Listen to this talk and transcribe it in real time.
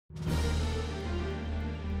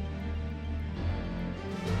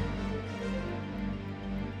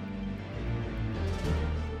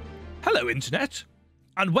Hello, Internet,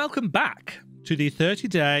 and welcome back to the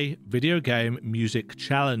 30-day video game music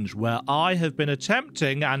challenge, where I have been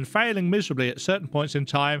attempting and failing miserably at certain points in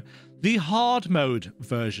time the hard mode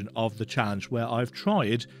version of the challenge, where I've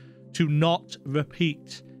tried to not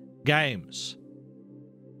repeat games.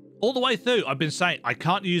 All the way through, I've been saying I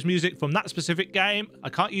can't use music from that specific game, I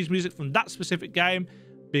can't use music from that specific game,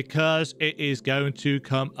 because it is going to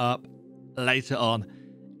come up later on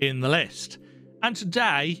in the list. And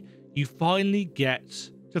today, you finally get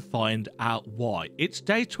to find out why. It's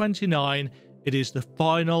day 29. It is the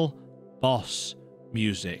final boss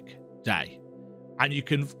music day. And you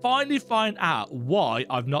can finally find out why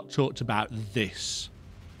I've not talked about this.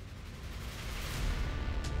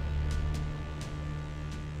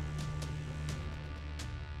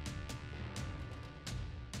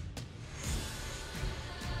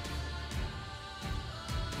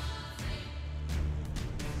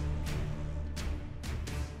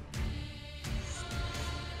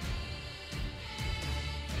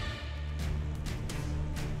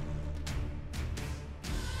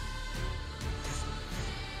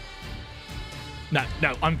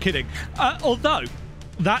 No, I'm kidding. Although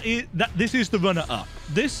this is the runner-up.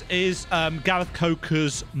 This is Gareth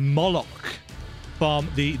Coker's Moloch from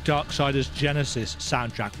the Darksiders Genesis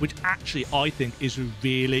soundtrack, which actually I think is a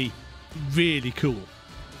really, really cool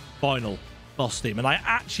final boss theme. And I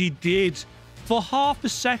actually did, for half a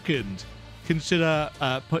second, consider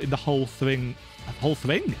putting the whole thing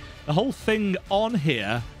on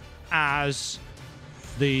here as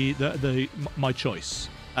my choice.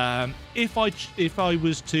 If I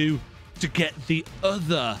was to get the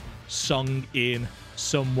other song in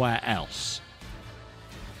somewhere else,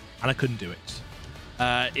 and I couldn't do it.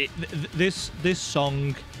 This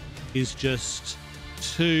song is just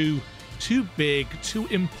too big, too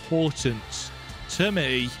important to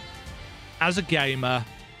me as a gamer,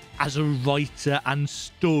 as a writer and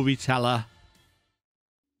storyteller.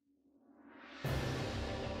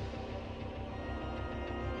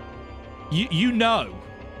 You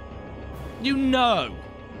know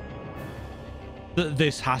that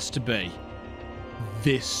this has to be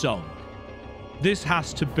this song. This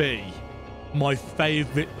has to be my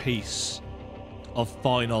favorite piece of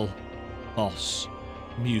final boss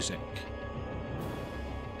music.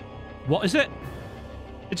 What is it?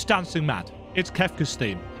 It's Dancing Mad. It's Kefka's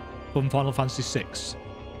theme from Final Fantasy VI.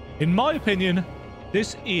 In my opinion,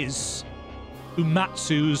 this is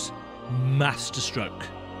Uematsu's masterstroke.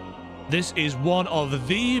 This is one of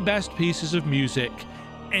the best pieces of music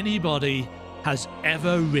anybody has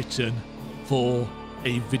ever written for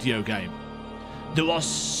a video game. There are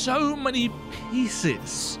so many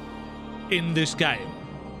pieces in this game,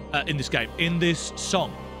 in this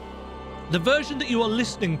song. The version that you are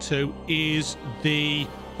listening to is the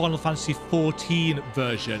Final Fantasy XIV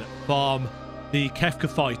version from the Kefka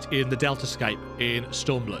fight in the Deltascape in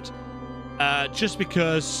Stormblood. Just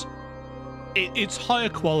because it's higher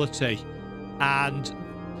quality, and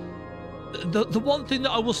the one thing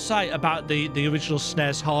that I will say about the original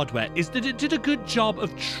SNES hardware is that it did a good job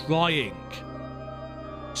of trying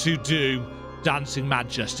to do Dancing Mad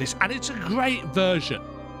justice, and it's a great version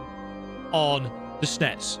on the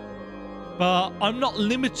SNES. But I'm not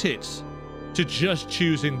limited to just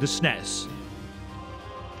choosing the SNES.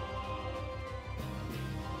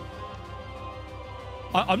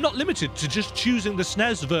 I'm not limited to just choosing the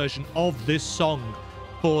SNES version of this song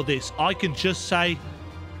for this. I can just say,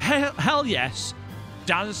 hell yes,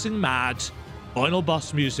 Dancing Mad, final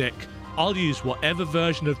boss music. I'll use whatever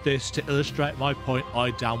version of this to illustrate my point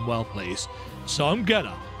I damn well please. So I'm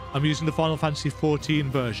using the Final Fantasy XIV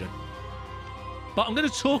version. But I'm going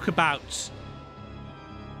to talk about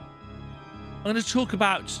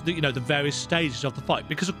the various stages of the fight,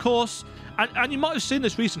 because of course, and you might have seen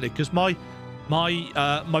this recently, because my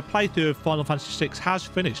playthrough of Final Fantasy VI has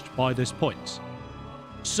finished by this point.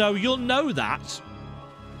 So you'll know that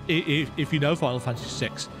if you know Final Fantasy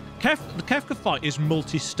VI. The Kefka fight is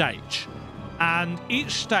multi-stage, and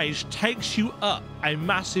each stage takes you up a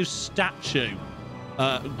massive statue,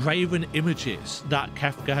 graven images that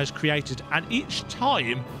Kefka has created, and each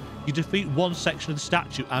time you defeat one section of the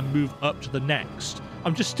statue and move up to the next.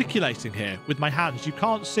 I'm gesticulating here with my hands, you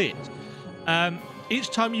can't see it. Each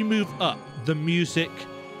time you move up, the music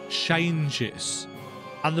changes,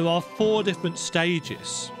 and there are 4 different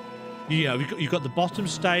stages. You know, you've got the bottom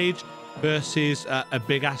stage versus a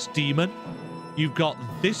big ass demon. You've got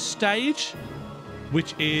this stage,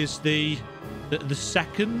 which is the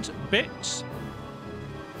second bit.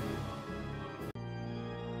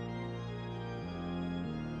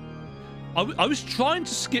 I was trying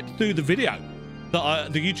to skip through the video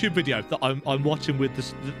the YouTube video that I'm watching with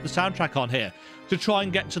the soundtrack on here to try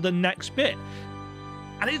and get to the next bit.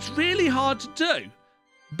 And it's really hard to do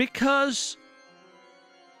because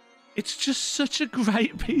it's just such a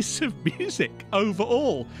great piece of music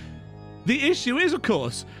overall. The issue is, of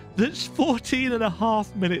course, that it's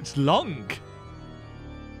 14.5 minutes long.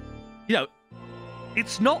 You know,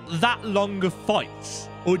 it's not that long of fights,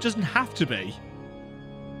 or it doesn't have to be.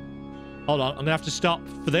 Hold on, I'm going to have to stop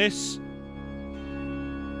for this.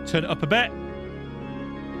 Turn it up a bit.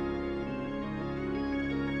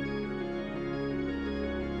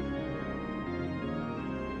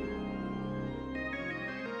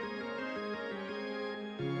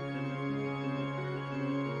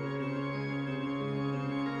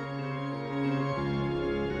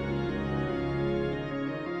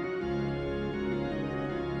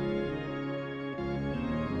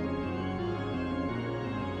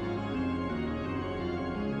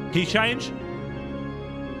 Key change.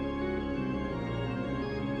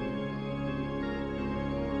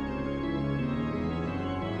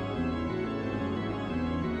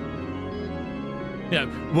 You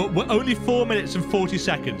know, we're only 4 minutes and 40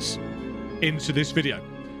 seconds into this video,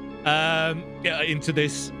 into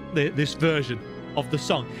this version of the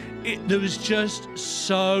song. There is just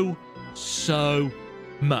so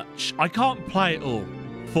much. I can't play it all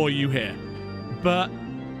for you here, but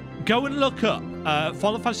go and look up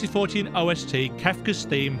Final Fantasy XIV OST, Kefka's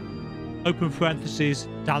theme, open parentheses,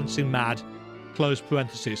 Dancing Mad, close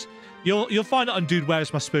parentheses. You'll find it on Dude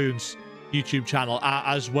Where's My Spoon's YouTube channel,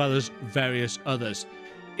 as well as various others.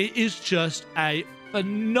 It is just a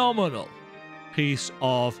phenomenal piece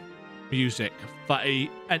of music for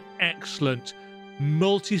an excellent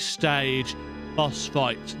multi-stage boss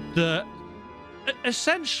fight that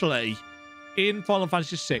essentially in Final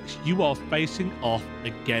Fantasy VI you are facing off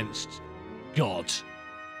against God.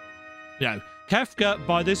 You know, Kefka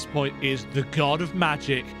by this point is the god of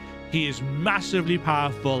magic. He is massively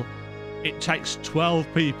powerful. It takes 12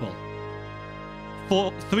 people,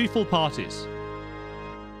 3 full parties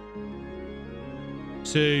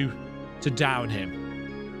to down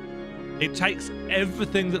him. It takes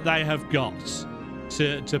everything that they have got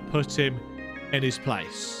to put him in his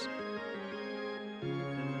place.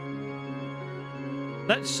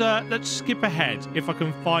 Let's skip ahead, if I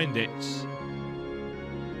can find it,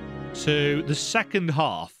 to the second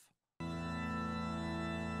half.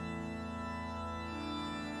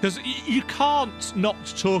 Because you can't not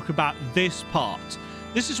talk about this part.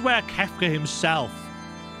 This is where Kefka himself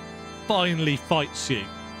finally fights you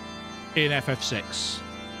in FF6.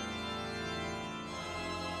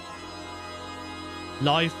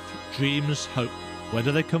 Life, dreams, hope. Where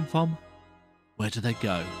do they come from? Where do they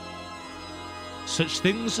go? Such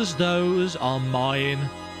things as those are mine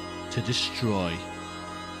to destroy.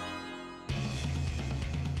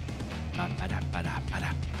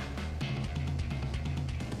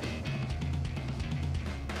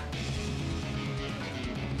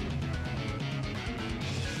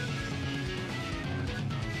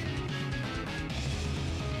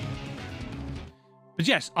 But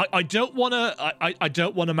yes, I don't want to. I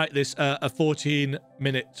don't want to make this a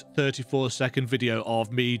 14-minute, 34-second video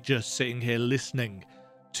of me just sitting here listening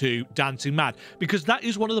to Dancing Mad, because that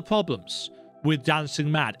is one of the problems with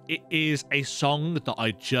Dancing Mad. It is a song that I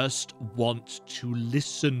just want to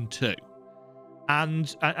listen to,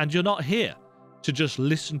 and you're not here to just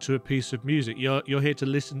listen to a piece of music. You're here to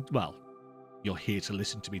listen. Well, you're here to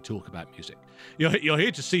listen to me talk about music. You're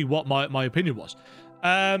here to see what my opinion was.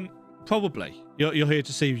 Probably you're here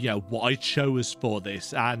to see, you know, what I chose for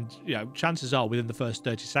this, and you know, chances are within the first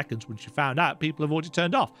 30 seconds, once you found out, people have already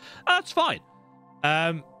turned off. That's fine.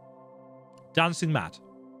 Dancing Mad.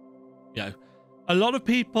 You know, a lot of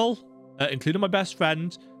people, including my best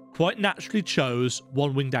friend, quite naturally chose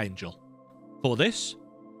One Winged Angel for this,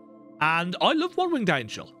 and I love One Winged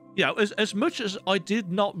Angel. You know, as much as I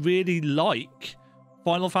did not really like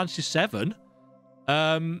Final Fantasy VII.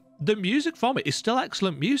 The music from it is still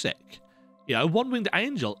excellent music. You know, One Winged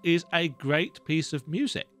Angel is a great piece of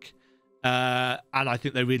music. And I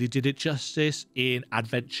think they really did it justice in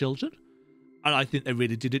Advent Children. And I think they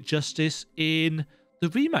really did it justice in the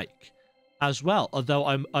remake as well. Although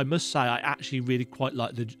I must say, I actually really quite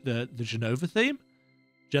like the Genova theme.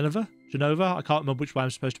 Genova? I can't remember which way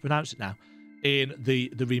I'm supposed to pronounce it now. In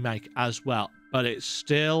the remake as well. But it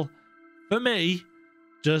still, for me,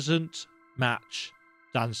 doesn't match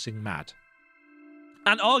Dancing Mad.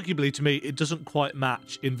 And arguably, to me, it doesn't quite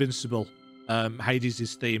match Invincible,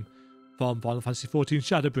 Hades' theme from Final Fantasy XIV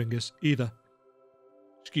Shadowbringers either.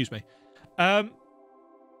 Excuse me. There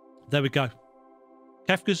we go.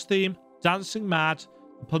 Kefka's theme, Dancing Mad,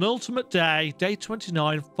 penultimate day, day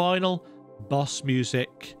 29, final boss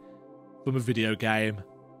music from a video game.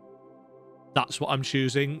 That's what I'm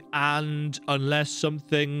choosing. And unless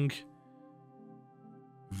something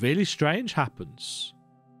really strange happens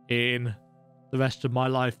in the rest of my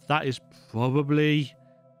life, that is probably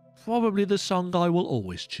the song I will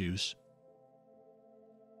always choose.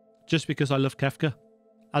 Just because I love Kefka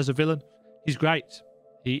as a villain. He's great.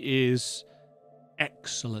 He is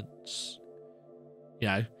excellent. You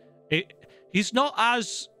know, he's not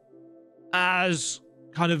as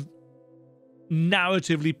kind of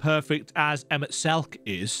narratively perfect as Emmett Selk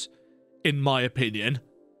is, in my opinion,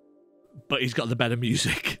 but he's got the better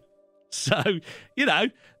music. So, you know,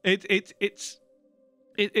 it's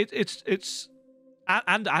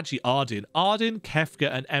and actually Arden, Kefka,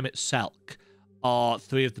 and Emmett Selk are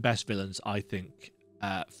three of the best villains, I think,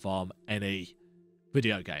 from any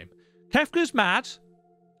video game. Kefka's mad,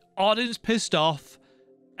 Arden's pissed off,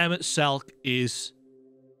 Emmett Selk is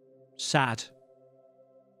sad.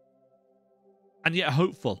 And yet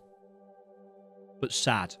hopeful. But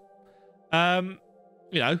sad. You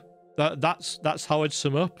know, that's how I'd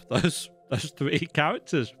sum up those three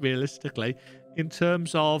characters, realistically, in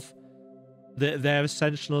terms of their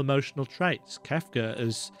essential emotional traits. Kefka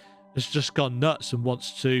has just gone nuts and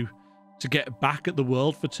wants to get back at the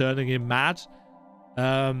world for turning him mad.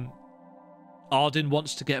 Arden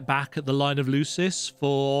wants to get back at the Line of Lucis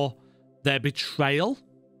for their betrayal.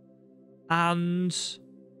 And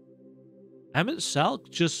Emmett Selk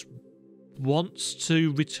just wants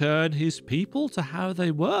to return his people to how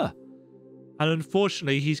they were. And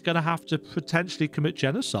unfortunately, he's going to have to potentially commit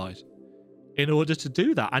genocide in order to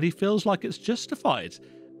do that. And he feels like it's justified.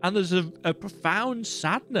 And there's a profound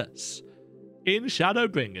sadness in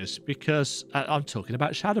Shadowbringers, because I'm talking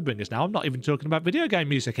about Shadowbringers now. I'm not even talking about video game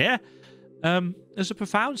music here. There's a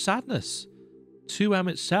profound sadness to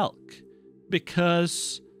Emmett Selk,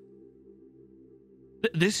 because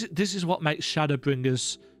this is what makes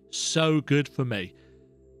Shadowbringers so good for me.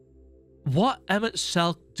 What Emmett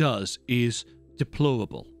Selk does is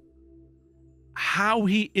deplorable. How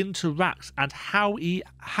he interacts and how he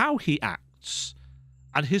acts,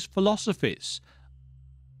 and his philosophies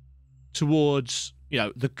towards, you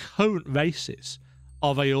know, the current races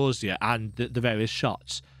of Eorzea and the various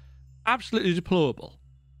shots, absolutely deplorable.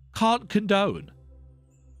 Can't condone.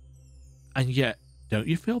 And yet, don't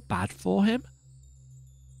you feel bad for him?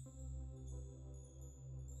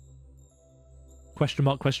 Question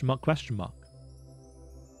mark, question mark, question mark.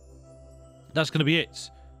 That's going to be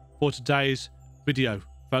it for today's video,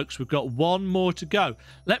 folks. We've got one more to go.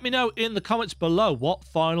 Let me know in the comments below what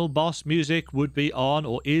final boss music would be on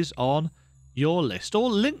or is on your list, or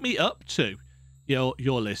link me up to your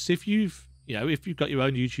list if you've got your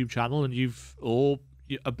own YouTube channel and or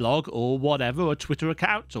a blog or whatever, or a Twitter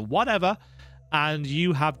account or whatever, and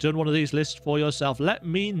you have done one of these lists for yourself. Let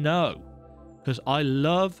me know, because I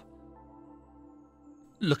love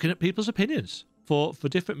looking at people's opinions for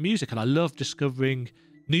different music, and I love discovering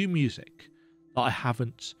new music that I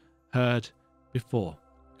haven't heard before.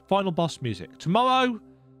 Final boss music. Tomorrow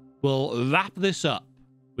we'll wrap this up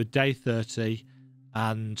with day 30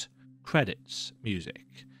 and credits music.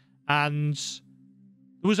 And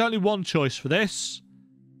there was only one choice for this,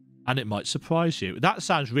 and it might surprise you. That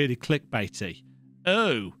sounds really clickbaity.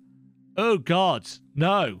 Oh God,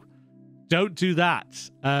 no, don't do that.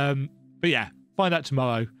 But yeah, find out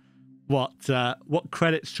tomorrow what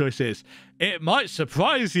credits choice is. It might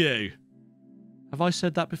surprise you. Have I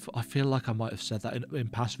said that before? I feel like I might have said that in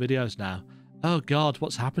past videos now. Oh God,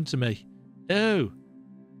 what's happened to me? Ooh.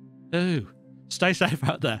 Stay safe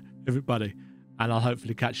out there, everybody. And I'll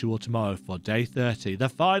hopefully catch you all tomorrow for day 30, the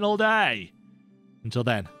final day. Until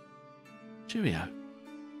then, cheerio.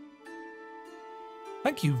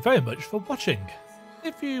 Thank you very much for watching.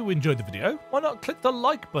 If you enjoyed the video, why not click the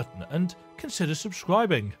like button and consider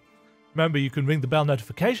subscribing. Remember, you can ring the bell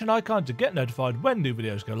notification icon to get notified when new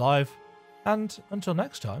videos go live. And until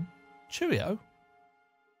next time, cheerio.